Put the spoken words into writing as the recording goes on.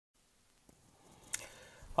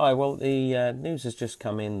Hi, well, the news has just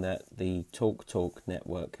come in that the TalkTalk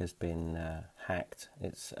network has been hacked.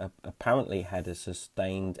 It's apparently had a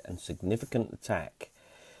sustained and significant attack.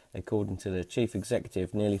 According to the chief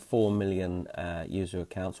executive, nearly 4 million user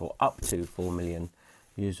accounts, or up to 4 million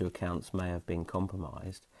user accounts, may have been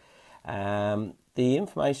compromised. The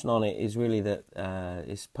information on it is really that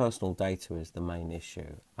its personal data is the main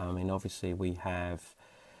issue. I mean, obviously we have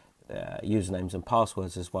usernames and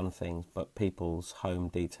passwords is one thing, but people's home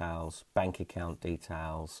details, bank account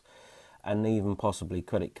details, and even possibly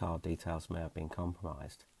credit card details may have been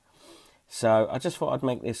compromised. So I just thought I'd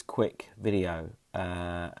make this quick video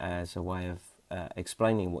as a way of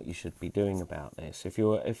explaining what you should be doing about this. If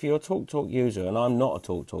you're a TalkTalk user, and I'm not a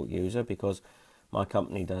TalkTalk user because my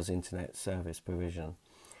company does internet service provision,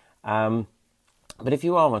 but if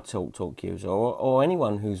you are a TalkTalk user or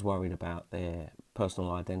anyone who's worried about their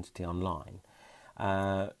personal identity online,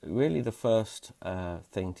 really the first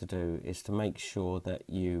thing to do is to make sure that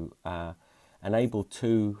you enable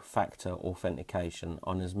two-factor authentication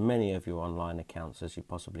on as many of your online accounts as you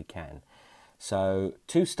possibly can. So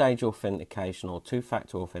two-stage authentication or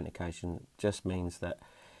two-factor authentication just means that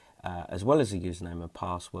as well as a username and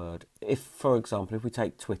password, for example, if we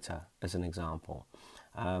take Twitter as an example,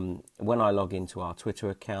 when I log into our Twitter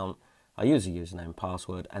account, I use a username and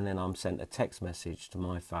password, and then I'm sent a text message to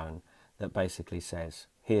my phone that basically says,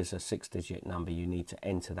 here's a 6-digit number, you need to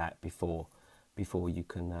enter that before you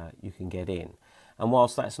can get in. And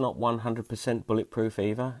whilst that's not 100% bulletproof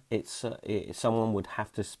either, someone would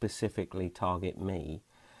have to specifically target me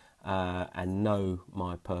and know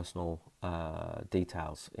my personal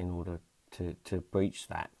details in order to breach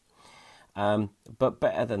that. But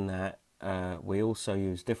better than that, we also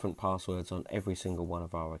use different passwords on every single one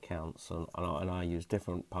of our accounts, and I use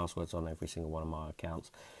different passwords on every single one of my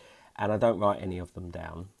accounts, and I don't write any of them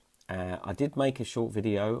down. I did make a short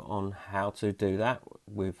video on how to do that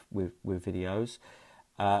with videos,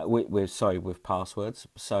 with passwords.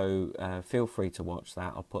 So feel free to watch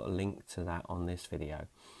that. I'll put a link to that on this video.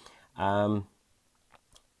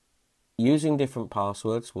 Using different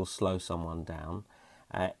passwords will slow someone down.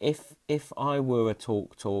 If I were a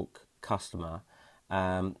TalkTalk customer,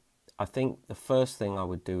 I think the first thing I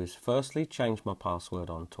would do is firstly change my password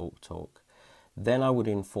on TalkTalk. Then I would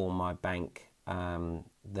inform my bank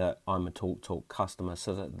that I'm a TalkTalk customer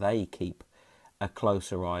so that they keep a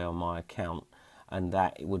closer eye on my account, and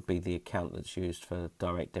that it would be the account that's used for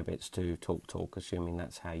direct debits to TalkTalk, assuming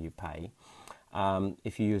that's how you pay.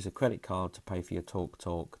 If you use a credit card to pay for your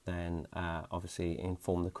TalkTalk, then obviously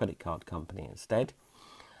inform the credit card company instead.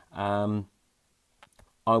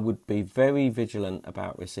 I would be very vigilant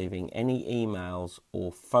about receiving any emails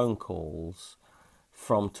or phone calls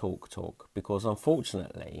from TalkTalk, because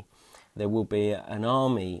unfortunately there will be an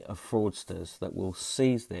army of fraudsters that will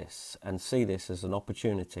seize this and see this as an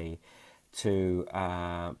opportunity to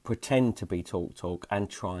pretend to be TalkTalk and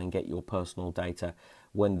try and get your personal data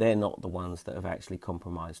when they're not the ones that have actually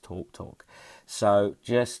compromised TalkTalk. So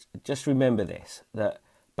just remember this, that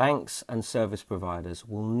banks and service providers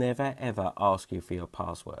will never ever ask you for your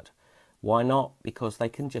password. Why not? Because they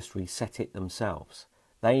can just reset it themselves.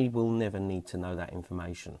 They will never need to know that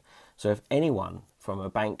information. So if anyone from a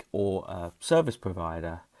bank or a service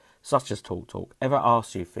provider, such as TalkTalk, ever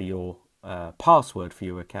asks you for your password for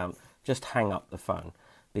your account, just hang up the phone,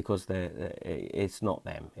 because it's not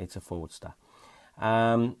them, it's a fraudster.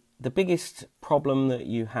 The biggest problem that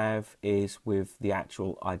you have is with the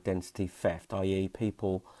actual identity theft, i.e.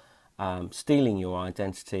 people stealing your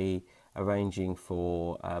identity, arranging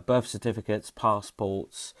for birth certificates,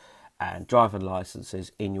 passports and driver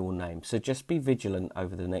licenses in your name. So just be vigilant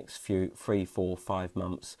over the next 3, 4, 5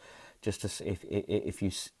 months, just to see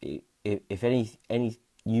if any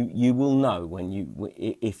you will know when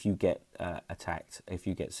if you get attacked, if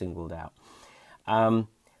you get singled out.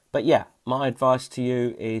 But yeah, my advice to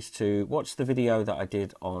you is to watch the video that I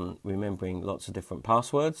did on remembering lots of different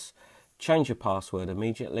passwords, change your password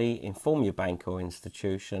immediately, inform your bank or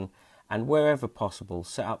institution, and wherever possible,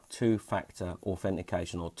 set up two-factor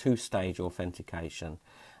authentication or two-stage authentication.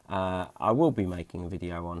 I will be making a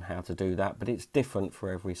video on how to do that, but it's different for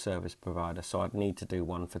every service provider. So I'd need to do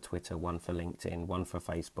one for Twitter, one for LinkedIn, one for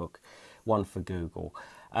Facebook, one for Google.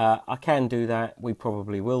 I can do that. We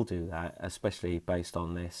probably will do that, especially based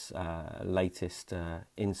on this latest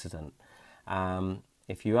incident.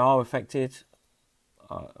 If you are affected,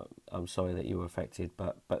 I'm sorry that you were affected,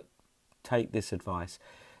 but take this advice.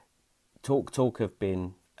 TalkTalk have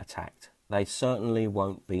been attacked. They certainly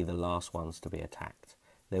won't be the last ones to be attacked.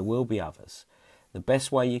 There will be others. The best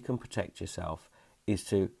way you can protect yourself is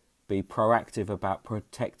to be proactive about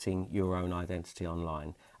protecting your own identity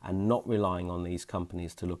online and not relying on these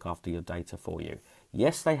companies to look after your data for you.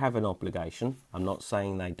 Yes, they have an obligation. I'm not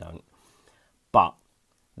saying they don't. But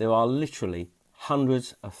there are literally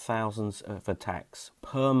hundreds of thousands of attacks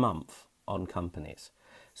per month on companies.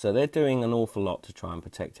 So they're doing an awful lot to try and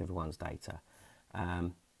protect everyone's data.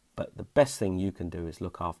 But the best thing you can do is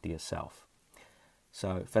look after yourself.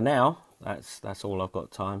 So for now, that's all I've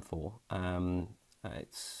got time for.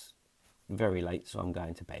 It's very late, so I'm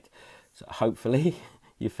going to bed. So hopefully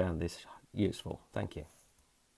you found this useful. Thank you.